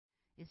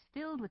is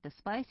filled with the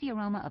spicy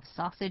aroma of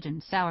sausage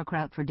and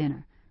sauerkraut for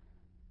dinner,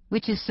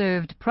 which is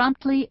served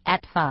promptly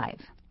at 5.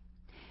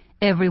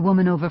 Every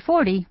woman over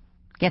 40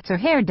 gets her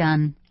hair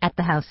done at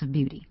the House of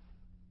Beauty.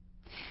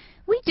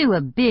 We do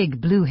a big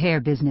blue hair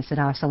business at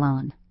our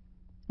salon,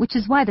 which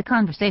is why the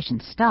conversation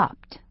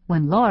stopped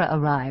when Laura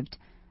arrived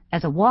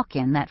as a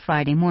walk-in that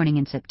Friday morning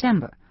in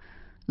September,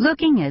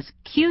 looking as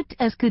cute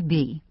as could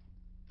be.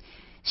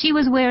 She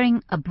was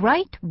wearing a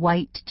bright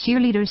white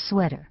cheerleader's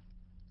sweater,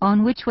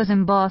 on which was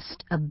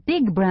embossed a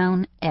big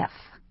brown F.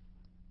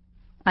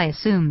 I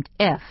assumed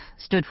F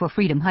stood for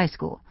Freedom High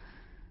School,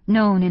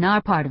 known in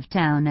our part of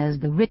town as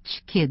the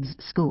rich kids'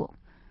 school.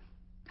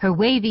 Her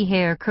wavy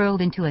hair curled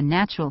into a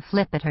natural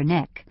flip at her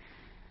neck,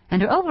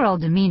 and her overall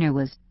demeanor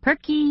was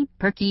perky,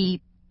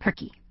 perky,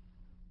 perky.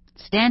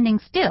 Standing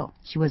still,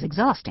 she was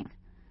exhausting.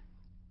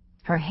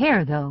 Her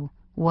hair, though,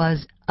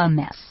 was a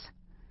mess.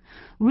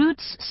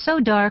 Roots so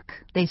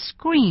dark they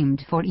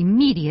screamed for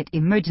immediate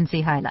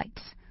emergency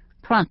highlights.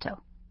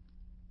 Pronto.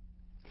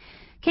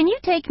 "Can you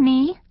take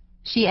me?"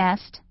 she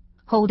asked,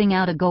 holding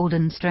out a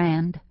golden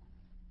strand.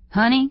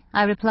 "Honey,"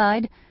 I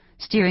replied,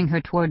 steering her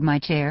toward my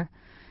chair,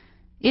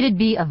 "it'd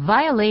be a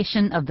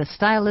violation of the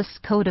stylist's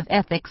code of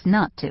ethics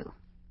not to."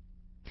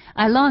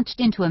 I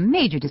launched into a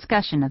major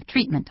discussion of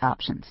treatment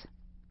options.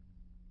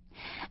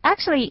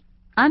 "Actually,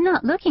 I'm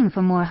not looking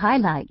for more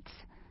highlights.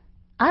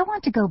 I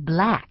want to go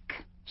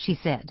black," she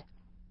said,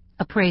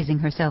 appraising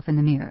herself in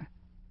the mirror.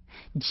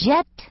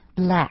 "Jet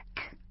black."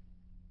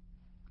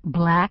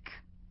 Black?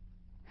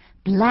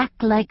 Black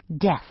like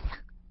death.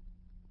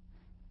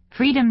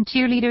 Freedom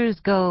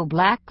cheerleaders go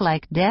black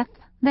like death,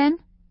 then?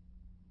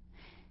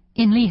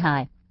 In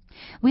Lehigh,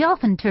 we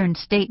often turn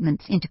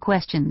statements into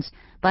questions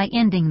by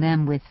ending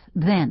them with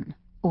then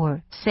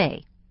or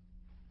say.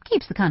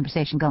 Keeps the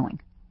conversation going.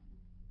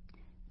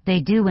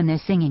 They do when they're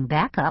singing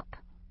backup.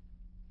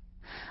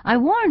 I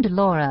warned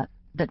Laura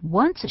that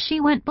once she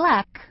went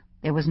black,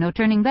 there was no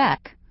turning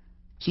back.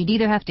 She'd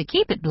either have to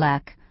keep it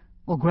black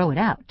or grow it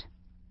out.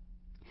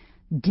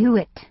 "Do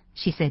it,"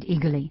 she said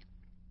eagerly.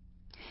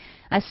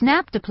 I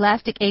snapped a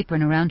plastic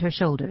apron around her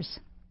shoulders,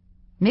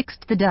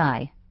 mixed the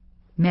dye,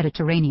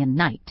 Mediterranean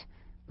Night,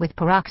 with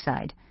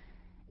peroxide,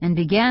 and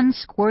began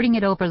squirting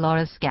it over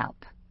Laura's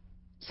scalp,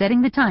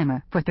 setting the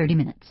timer for 30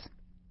 minutes.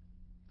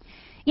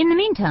 In the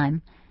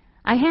meantime,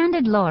 I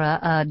handed Laura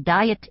a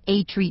Diet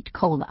A-Treat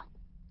Cola.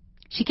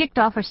 She kicked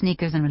off her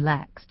sneakers and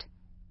relaxed,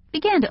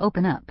 began to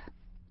open up.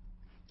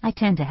 I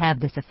tend to have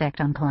this effect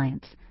on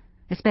clients,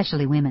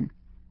 especially women.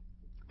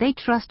 They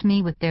trust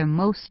me with their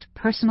most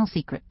personal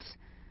secrets,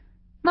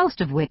 most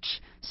of which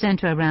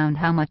center around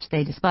how much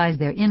they despise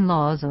their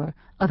in-laws or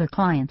other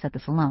clients at the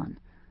salon.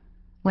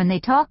 When they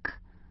talk,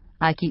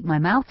 I keep my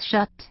mouth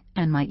shut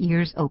and my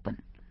ears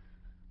open.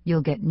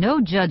 You'll get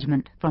no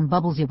judgment from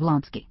Bubbles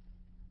Yablonsky.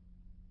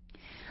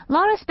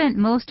 Laura spent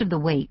most of the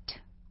wait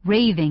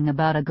raving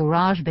about a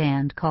garage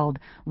band called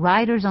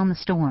Riders on the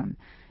Storm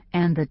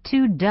and the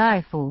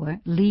to-die-for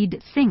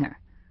lead singer,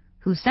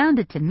 who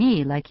sounded to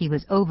me like he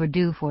was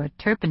overdue for a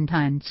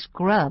turpentine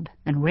scrub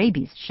and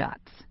rabies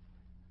shots.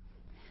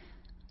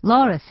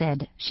 Laura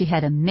said she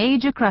had a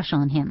major crush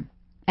on him,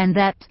 and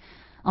that,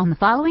 on the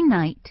following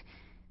night,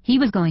 he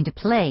was going to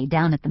play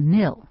down at the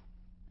Mill,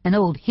 an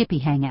old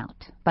hippie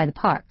hangout by the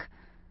park,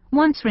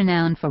 once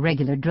renowned for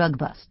regular drug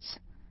busts.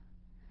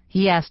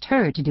 He asked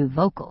her to do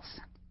vocals,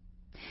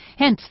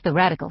 hence the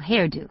radical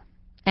hairdo,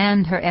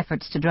 and her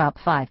efforts to drop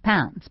 5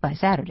 pounds by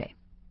Saturday.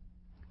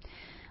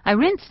 I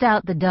rinsed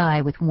out the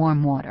dye with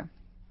warm water.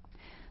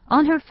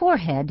 On her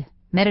forehead,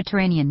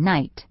 Mediterranean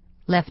Night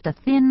left a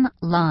thin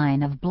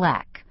line of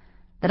black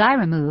that I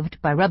removed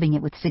by rubbing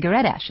it with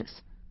cigarette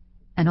ashes,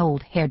 an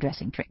old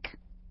hairdressing trick.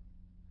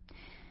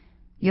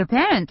 "Your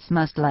parents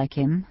must like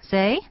him,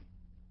 say?"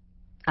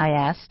 I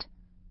asked,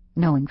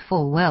 knowing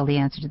full well the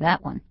answer to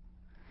that one.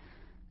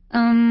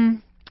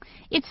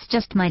 It's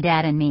just my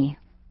dad and me,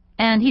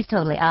 and he's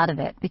totally out of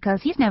it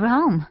because he's never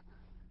home,"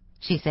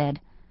 she said,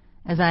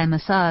 as I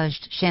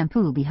massaged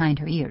shampoo behind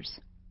her ears.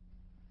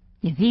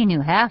 "If he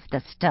knew half the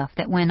stuff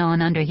that went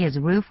on under his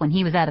roof when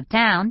he was out of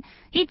town,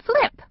 he'd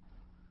flip."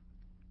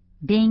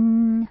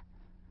 Ding!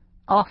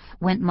 Off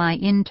went my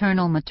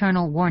internal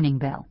maternal warning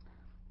bell.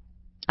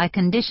 I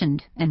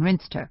conditioned and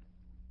rinsed her.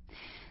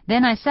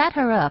 Then I sat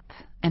her up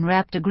and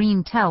wrapped a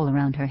green towel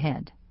around her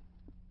head.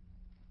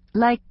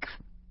 "Like,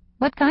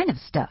 what kind of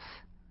stuff?"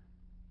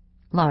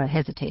 Laura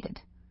hesitated.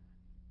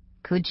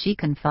 Could she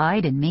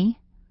confide in me?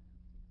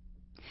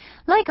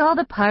 "Like all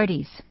the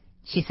parties,"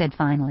 she said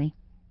finally,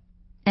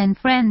 "and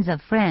friends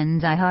of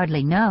friends I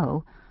hardly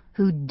know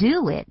who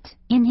do it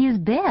in his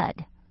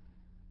bed."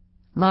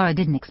 Laura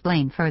didn't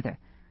explain further,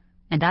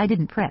 and I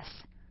didn't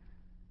press.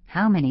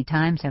 How many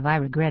times have I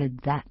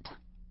regretted that?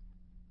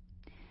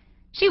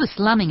 "She was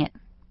slumming it,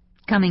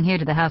 coming here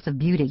to the House of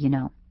Beauty, you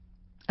know,"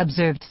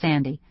 observed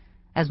Sandy,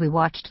 as we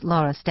watched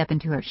Laura step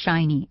into her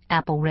shiny,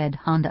 apple-red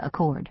Honda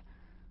Accord.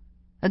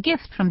 A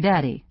gift from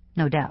Daddy,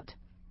 no doubt.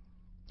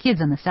 Kids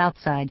on the South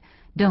Side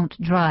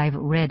don't drive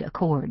red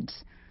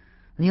Accords.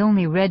 The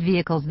only red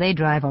vehicles they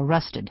drive are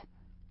rusted.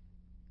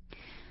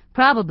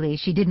 Probably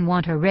she didn't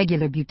want her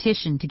regular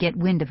beautician to get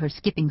wind of her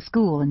skipping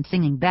school and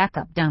singing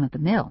backup down at the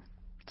mill,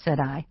 said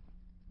I,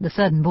 the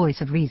sudden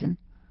voice of reason.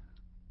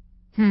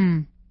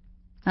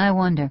 I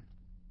wonder.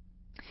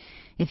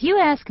 If you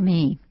ask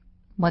me,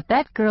 what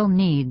that girl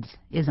needs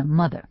is a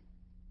mother.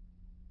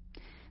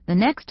 The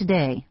next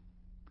day,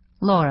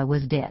 Laura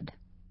was dead.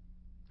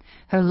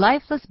 Her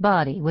lifeless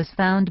body was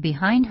found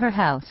behind her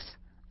house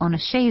on a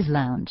chaise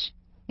lounge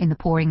in the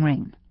pouring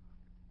rain.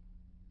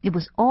 It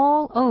was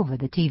all over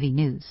the TV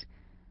news,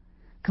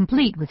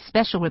 complete with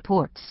special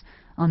reports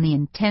on the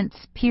intense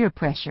peer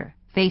pressure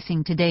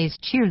facing today's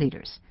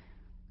cheerleaders,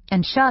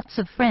 and shots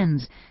of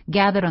friends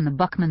gathered on the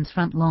Buckmans'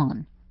 front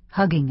lawn,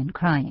 hugging and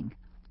crying.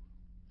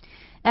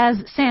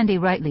 As Sandy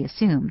rightly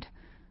assumed,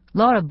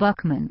 Laura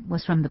Buckman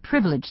was from the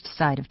privileged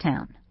side of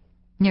town,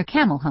 near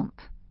Camel Hump.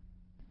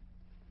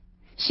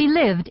 She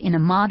lived in a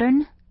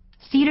modern,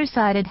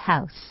 cedar-sided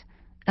house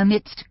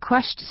amidst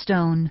crushed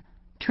stone,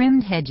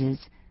 trimmed hedges,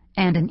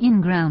 and an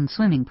in-ground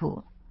swimming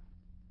pool.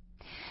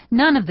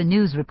 None of the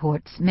news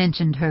reports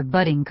mentioned her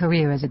budding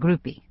career as a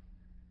groupie,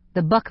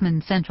 the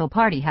Buckman Central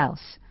Party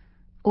house,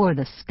 or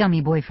the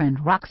scummy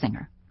boyfriend rock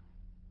singer.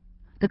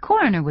 The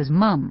coroner was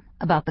mum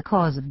about the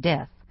cause of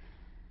death,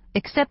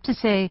 except to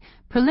say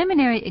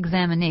preliminary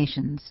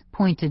examinations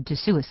pointed to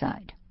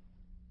suicide.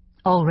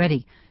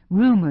 Already,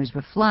 rumors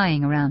were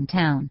flying around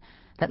town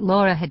that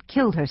Laura had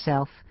killed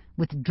herself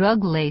with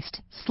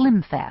drug-laced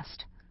Slim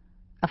Fast,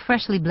 a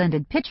freshly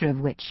blended pitcher of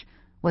which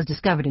was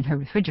discovered in her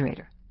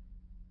refrigerator.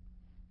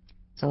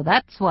 So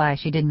that's why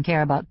she didn't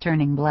care about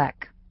turning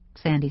black,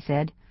 Sandy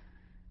said.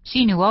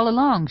 She knew all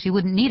along she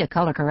wouldn't need a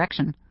color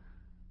correction.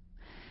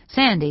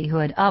 Sandy, who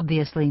had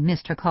obviously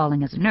missed her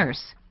calling as a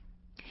nurse,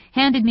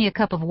 handed me a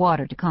cup of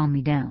water to calm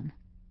me down.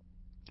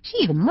 She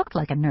even looked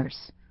like a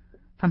nurse,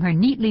 from her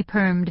neatly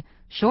permed,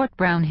 short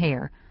brown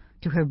hair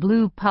to her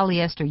blue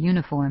polyester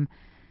uniform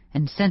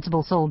and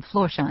sensible-soled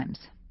florshimes.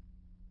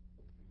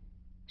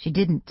 She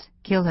didn't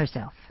kill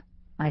herself,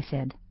 I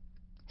said,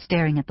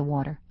 staring at the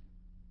water.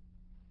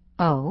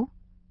 Oh?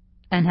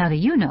 And how do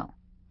you know?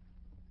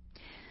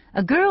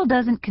 A girl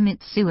doesn't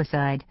commit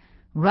suicide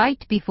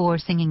right before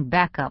singing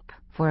backup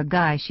for a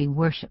guy she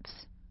worships.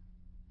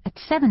 At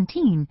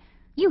 17,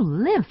 you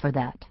live for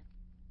that.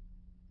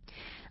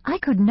 I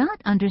could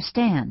not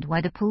understand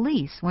why the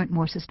police weren't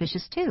more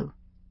suspicious, too.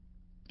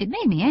 It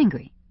made me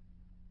angry.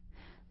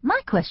 My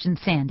question,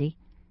 Sandy,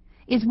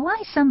 is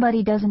why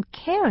somebody doesn't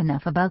care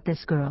enough about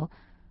this girl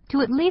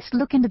to at least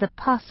look into the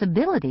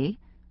possibility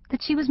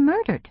that she was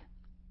murdered.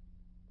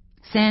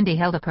 Sandy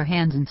held up her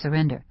hands in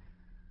surrender.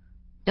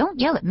 Don't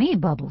yell at me,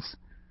 Bubbles.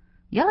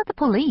 Yell at the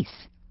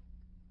police.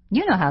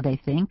 You know how they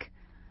think.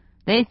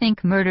 They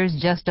think murders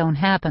just don't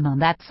happen on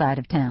that side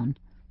of town.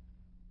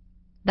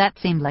 That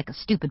seemed like a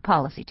stupid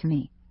policy to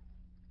me.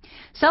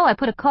 So I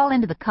put a call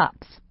into the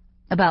cops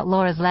about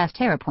Laura's last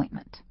hair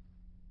appointment.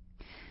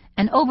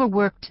 An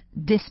overworked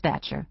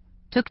dispatcher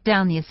took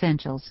down the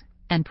essentials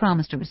and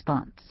promised a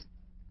response.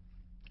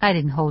 I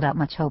didn't hold out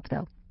much hope,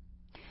 though.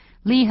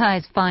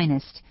 Lehigh's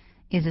finest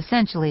is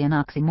essentially an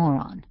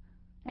oxymoron,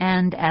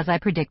 and, as I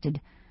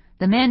predicted,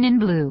 the men in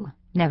blue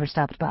never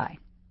stopped by.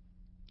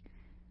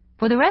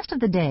 For the rest of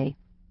the day,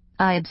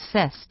 I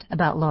obsessed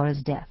about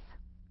Laura's death.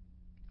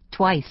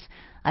 Twice,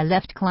 I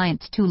left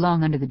clients too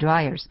long under the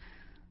dryers,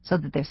 so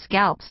that their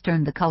scalps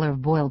turned the color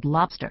of boiled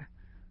lobster.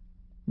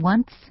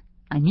 Once,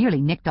 I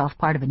nearly nicked off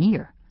part of an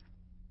ear.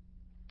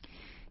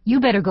 You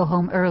better go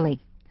home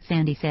early,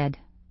 Sandy said,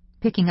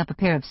 picking up a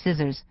pair of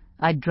scissors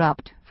I'd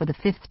dropped for the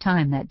 5th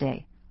time that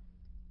day.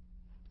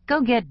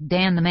 Go get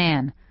Dan the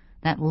man,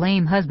 that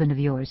lame husband of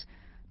yours,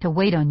 to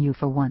wait on you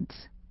for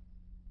once.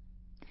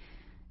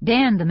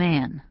 Dan the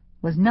man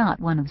was not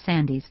one of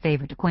Sandy's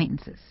favorite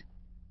acquaintances.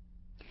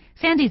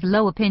 Sandy's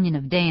low opinion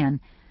of Dan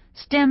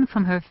stemmed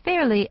from her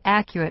fairly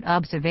accurate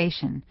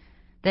observation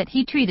that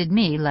he treated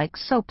me like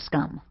soap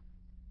scum.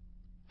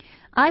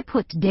 I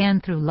put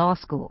Dan through law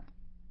school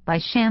by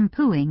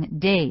shampooing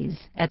days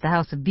at the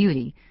House of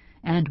Beauty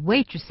and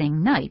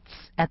waitressing nights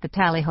at the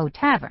Tally-Ho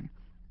Tavern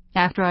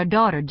after our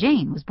daughter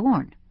Jane was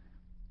born.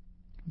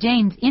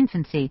 Jane's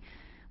infancy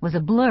was a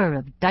blur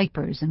of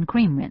diapers and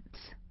cream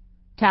rinse,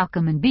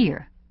 talcum and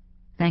beer,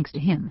 thanks to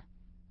him.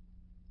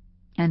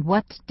 And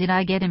what did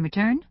I get in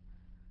return?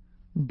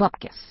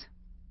 Bupkis.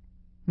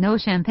 No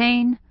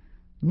champagne,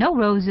 no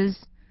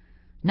roses,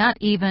 not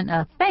even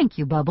a thank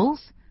you,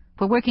 Bubbles,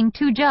 for working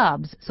 2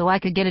 jobs so I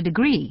could get a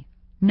degree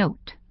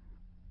note.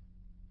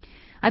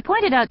 I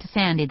pointed out to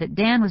Sandy that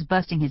Dan was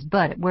busting his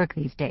butt at work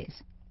these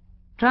days,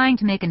 trying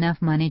to make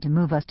enough money to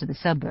move us to the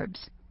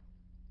suburbs.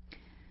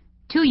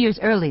 2 years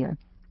earlier,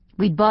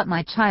 we'd bought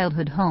my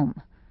childhood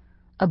home,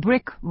 a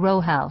brick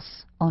row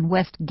house on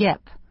West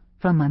Gep,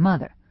 from my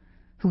mother,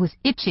 who was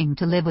itching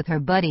to live with her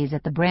buddies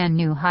at the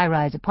brand-new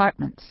high-rise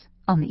apartments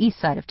on the east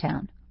side of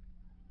town.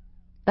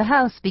 The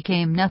house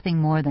became nothing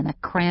more than a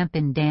cramp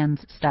in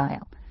Dan's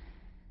style.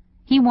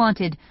 He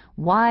wanted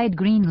wide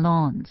green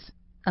lawns,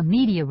 a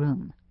media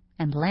room,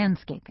 and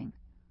landscaping.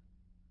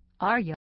 Our